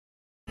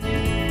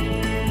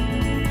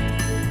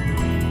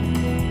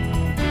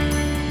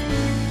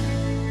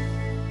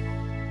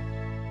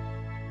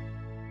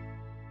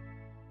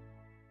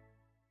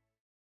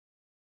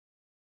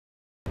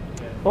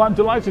Well, I'm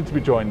delighted to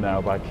be joined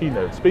now by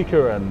keynote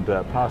speaker and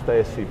past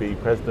ASCB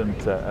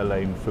President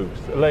Elaine Fuchs.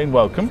 Elaine,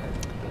 welcome.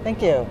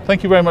 Thank you.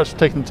 Thank you very much for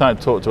taking the time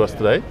to talk to us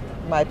today.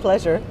 My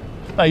pleasure.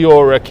 Now,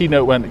 your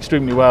keynote went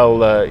extremely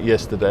well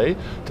yesterday.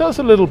 Tell us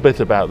a little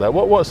bit about that.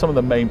 What are some of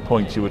the main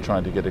points you were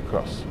trying to get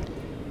across?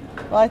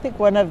 Well, I think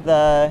one of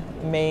the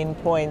main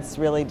points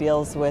really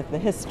deals with the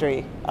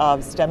history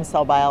of stem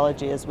cell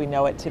biology as we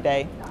know it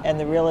today, and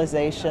the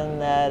realization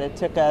that it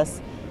took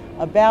us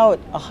about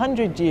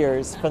 100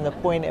 years from the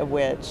point at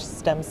which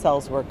stem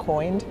cells were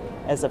coined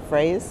as a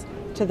phrase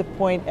to the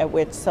point at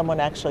which someone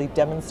actually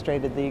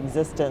demonstrated the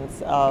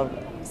existence of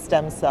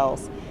stem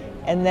cells.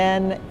 And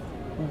then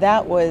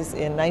that was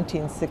in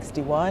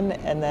 1961,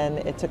 and then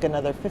it took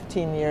another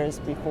 15 years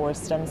before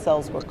stem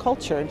cells were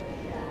cultured.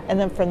 And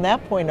then from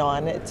that point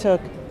on, it took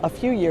a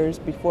few years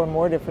before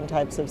more different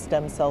types of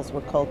stem cells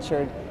were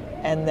cultured,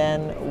 and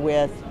then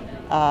with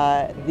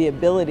the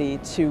ability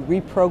to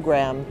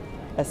reprogram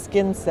a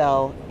skin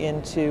cell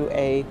into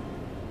a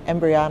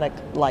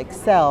embryonic-like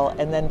cell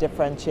and then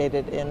differentiate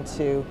it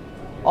into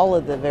all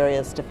of the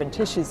various different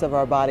tissues of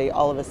our body.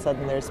 All of a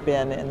sudden there's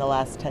been, in the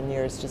last 10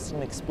 years, just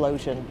an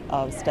explosion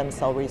of stem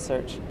cell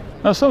research.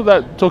 Now, some of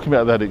that, talking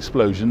about that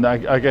explosion,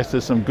 I guess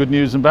there's some good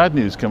news and bad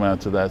news come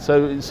out of that.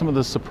 So some of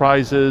the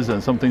surprises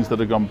and some things that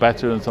have gone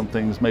better and some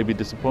things maybe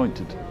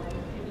disappointed.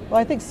 Well,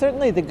 I think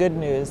certainly the good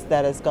news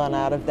that has gone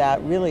out of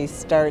that really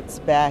starts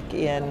back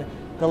in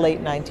the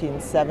late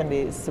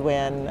 1970s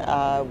when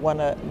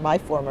my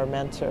former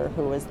mentor,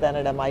 who was then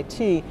at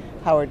MIT,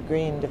 Howard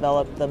Green,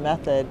 developed the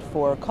method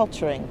for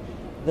culturing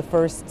the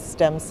first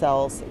stem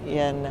cells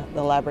in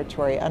the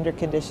laboratory under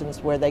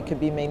conditions where they could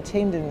be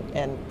maintained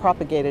and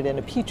propagated in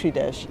a petri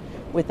dish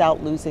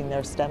without losing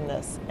their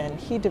stemness. And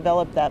he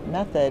developed that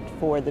method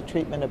for the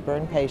treatment of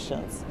burn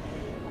patients.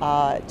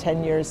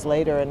 10 years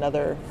later,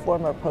 another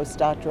former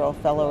postdoctoral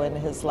fellow in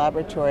his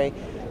laboratory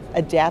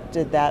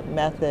adapted that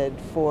method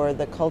for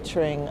the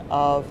culturing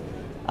of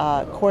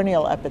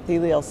corneal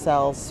epithelial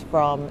cells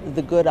from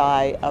the good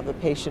eye of a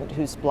patient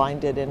who's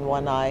blinded in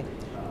one eye.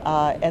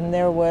 And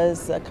there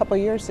was, a couple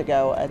years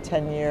ago, a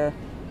 10-year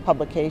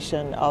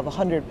publication of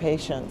 100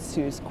 patients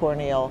whose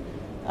corneal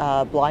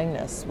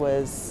blindness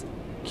was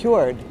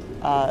cured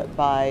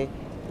by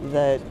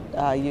the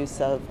use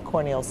of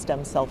corneal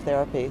stem cell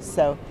therapy.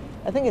 So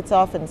I think it's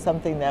often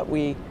something that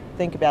we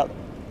think about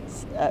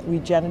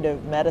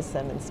regenerative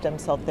medicine and stem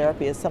cell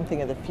therapy as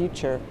something of the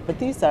future, but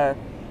these are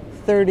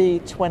 30,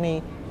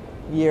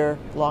 20-year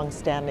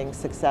long-standing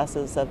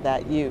successes of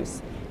that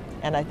use.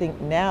 And I think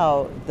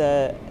now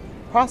the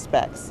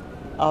prospects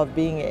of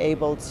being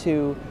able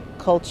to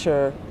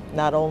culture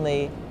not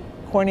only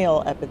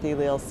corneal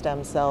epithelial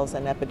stem cells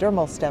and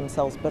epidermal stem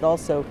cells, but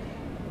also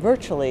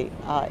virtually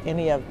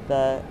any of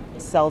the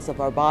cells of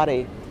our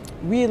body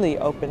really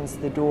opens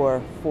the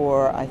door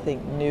for, I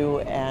think, new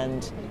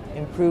and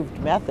improved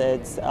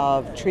methods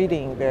of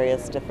treating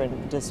various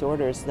different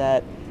disorders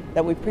that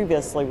we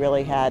previously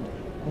really had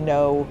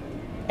no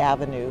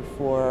avenue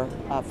for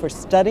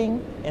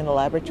studying in the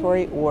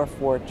laboratory or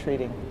for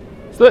treating.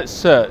 So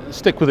let's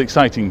stick with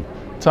exciting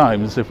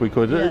times, if we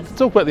could. Yes.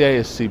 Talk about the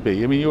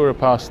ASCB. I mean, you were a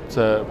past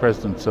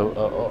president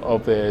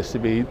of the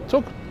ASCB.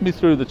 Talk me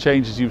through the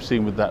changes you've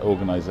seen with that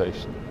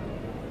organization.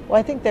 Well,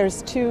 I think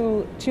there's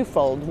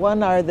twofold.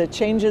 One are the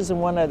changes and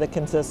one are the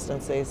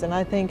consistencies. And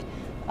I think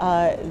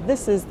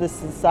this is the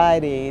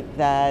society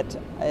that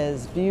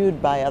is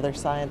viewed by other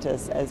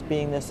scientists as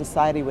being the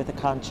society with a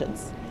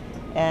conscience.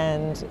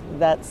 And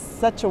that's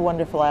such a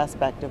wonderful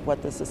aspect of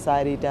what the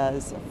society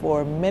does.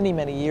 For many,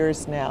 many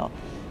years now,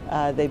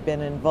 they've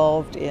been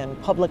involved in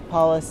public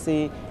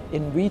policy,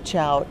 in reach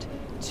out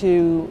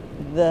to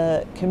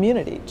the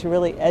community, to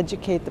really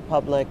educate the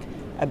public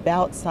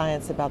about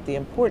science, about the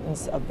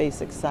importance of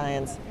basic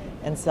science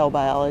and cell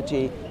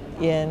biology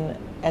and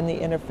the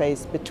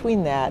interface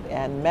between that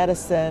and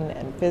medicine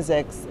and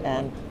physics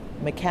and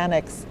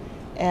mechanics.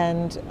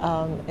 And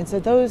so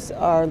those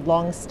are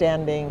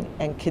long-standing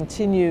and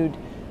continued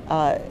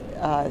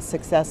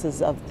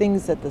successes of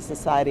things that the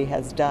society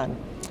has done.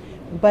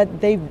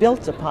 But they've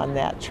built upon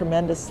that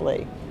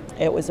tremendously.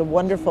 It was a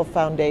wonderful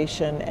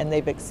foundation, and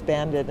they've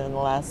expanded in the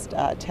last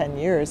 10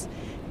 years.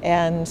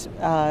 And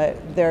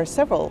there are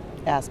several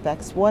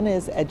aspects. One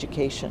is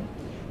education.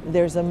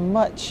 There's a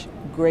much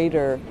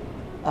greater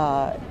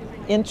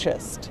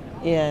interest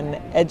in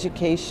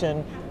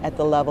education at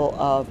the level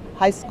of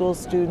high school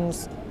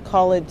students,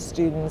 college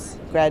students,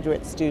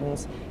 graduate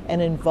students,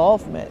 and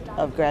involvement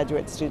of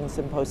graduate students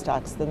and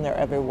postdocs than there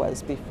ever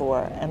was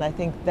before. And I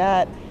think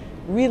that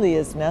really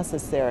is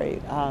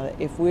necessary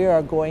if we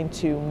are going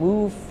to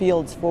move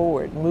fields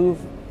forward, move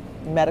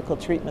medical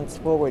treatments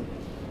forward.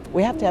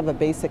 We have to have a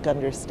basic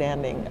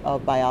understanding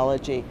of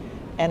biology.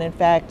 And in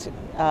fact,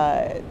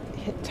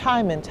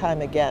 time and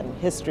time again,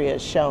 history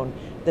has shown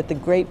that the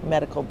great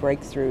medical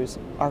breakthroughs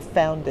are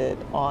founded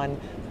on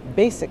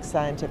basic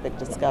scientific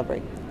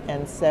discovery.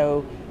 And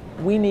so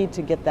we need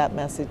to get that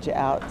message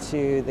out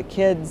to the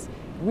kids,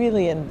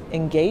 really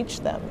engage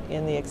them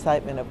in the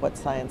excitement of what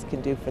science can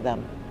do for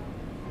them.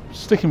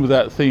 Sticking with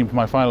that theme, for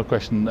my final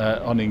question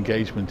on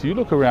engagement, you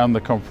look around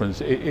the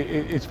conference,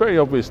 it's very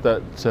obvious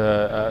that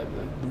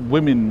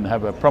women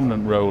have a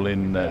prominent role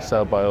in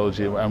cell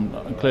biology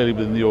and clearly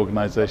within the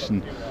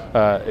organisation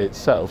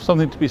itself.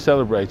 Something to be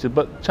celebrated,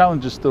 but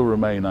challenges still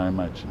remain, I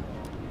imagine.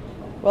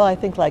 Well, I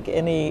think like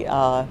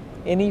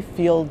any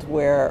field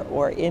where,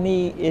 or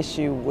any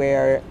issue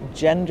where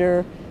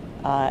gender,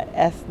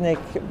 ethnic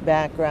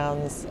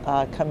backgrounds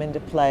come into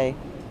play,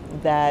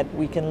 that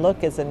we can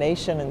look as a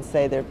nation and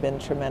say there have been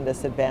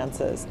tremendous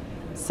advances.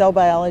 Cell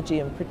biology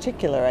in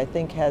particular, I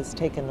think, has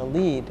taken the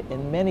lead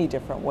in many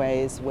different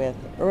ways with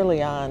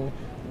early on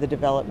the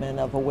development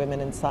of a Women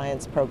in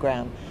Science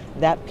program.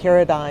 That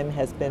paradigm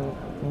has been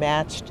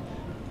matched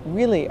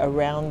really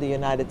around the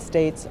United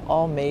States.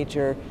 All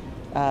major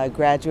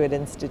graduate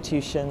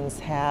institutions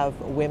have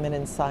Women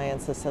in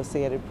Science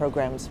associated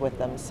programs with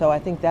them. So I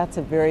think that's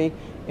a very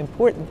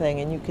important thing,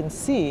 and you can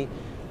see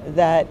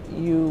that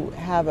you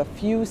have a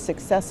few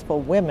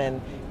successful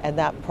women and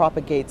that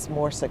propagates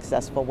more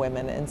successful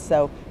women. And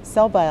so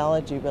cell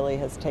biology really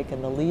has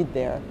taken the lead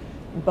there,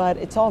 but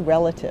it's all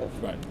relative.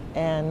 Right.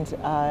 And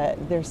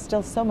there's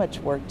still so much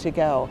work to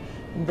go.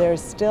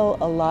 There's still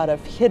a lot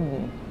of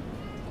hidden,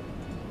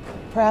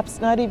 perhaps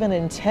not even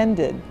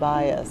intended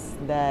bias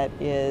that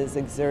is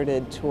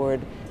exerted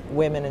toward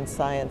women in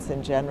science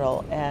in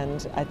general.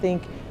 And I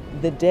think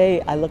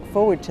I look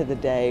forward to the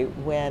day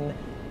when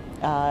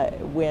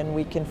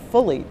we can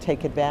fully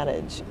take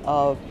advantage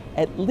of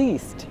at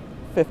least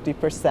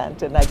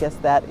 50%, and I guess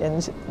that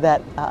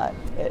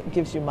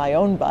gives you my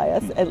own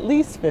bias, at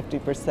least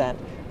 50%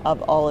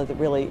 of all of the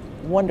really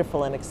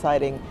wonderful and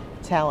exciting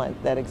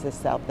talent that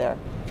exists out there.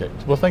 Okay.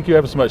 Well, thank you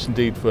ever so much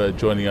indeed for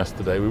joining us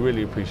today. We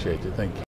really appreciate it. Thank you.